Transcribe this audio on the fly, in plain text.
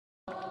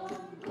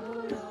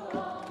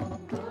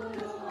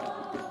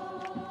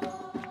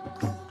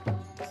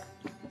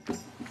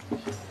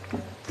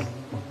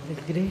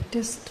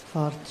greatest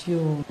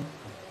fortune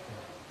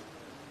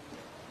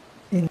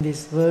in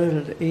this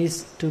world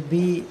is to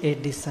be a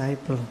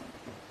disciple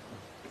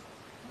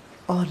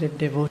or a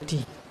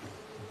devotee.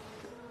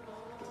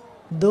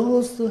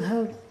 Those who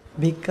have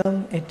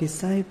become a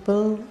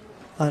disciple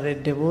or a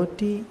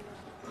devotee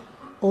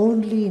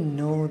only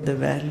know the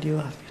value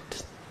of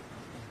it.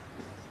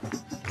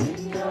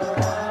 In your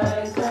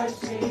eyes I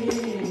see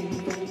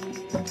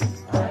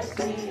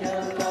a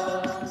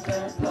love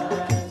that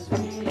binds me.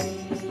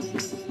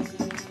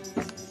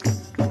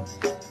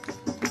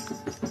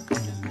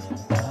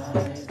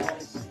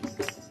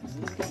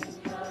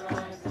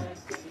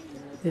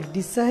 A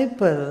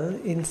disciple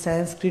in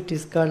Sanskrit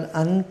is called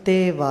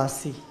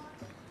Antevasi.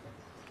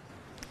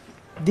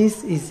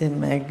 This is a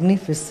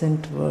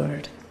magnificent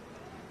word.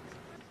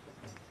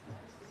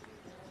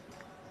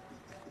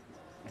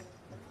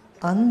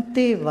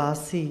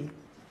 Antevasi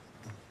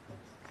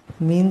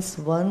means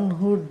one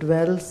who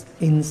dwells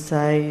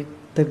inside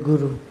the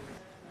Guru.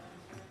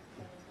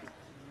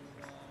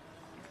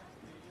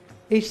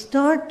 It's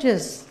not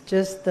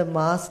just the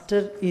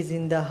master is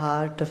in the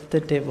heart of the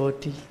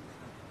devotee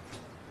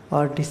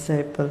or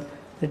disciple.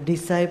 The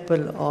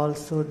disciple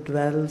also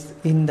dwells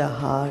in the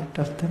heart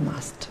of the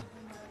master.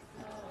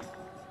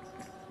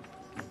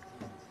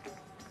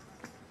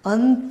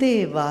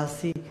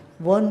 Antevasi,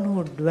 one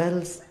who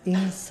dwells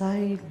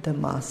inside the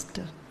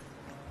master,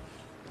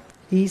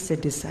 is a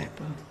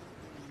disciple.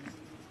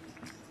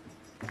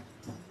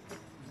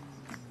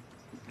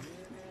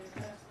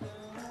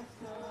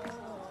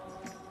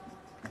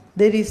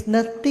 There is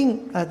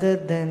nothing other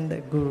than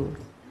the Guru.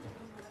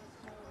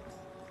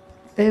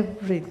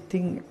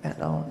 Everything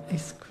around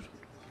is Guru.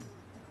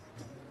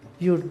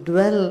 You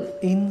dwell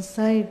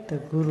inside the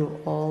Guru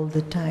all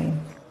the time.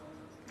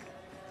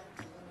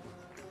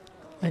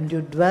 And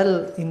you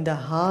dwell in the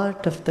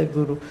heart of the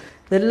Guru.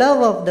 The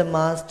love of the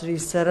Master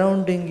is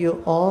surrounding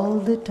you all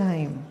the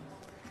time.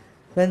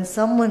 When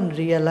someone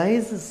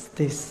realizes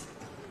this,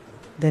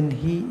 then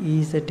he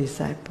is a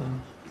disciple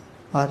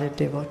or a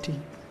devotee.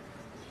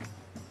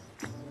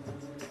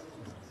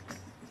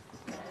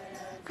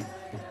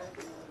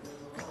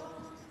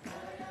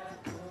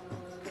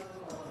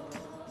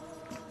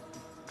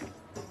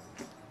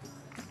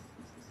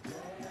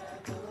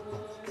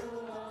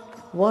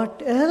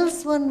 What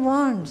else one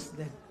wants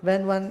then?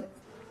 When one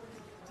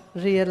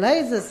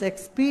realizes,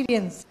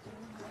 experience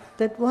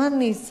that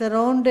one is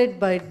surrounded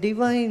by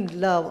divine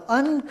love,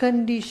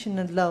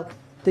 unconditional love,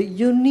 the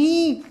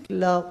unique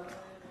love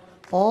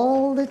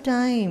all the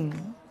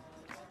time.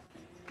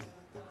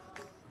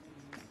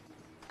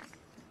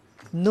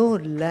 No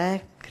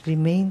lack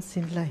remains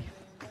in life.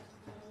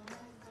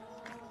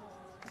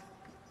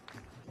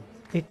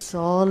 It's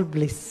all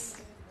bliss.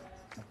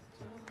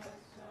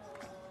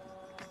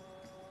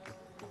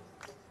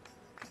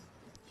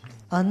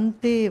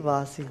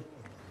 Antevasi.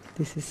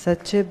 This is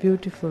such a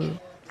beautiful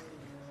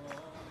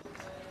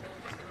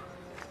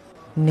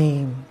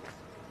name.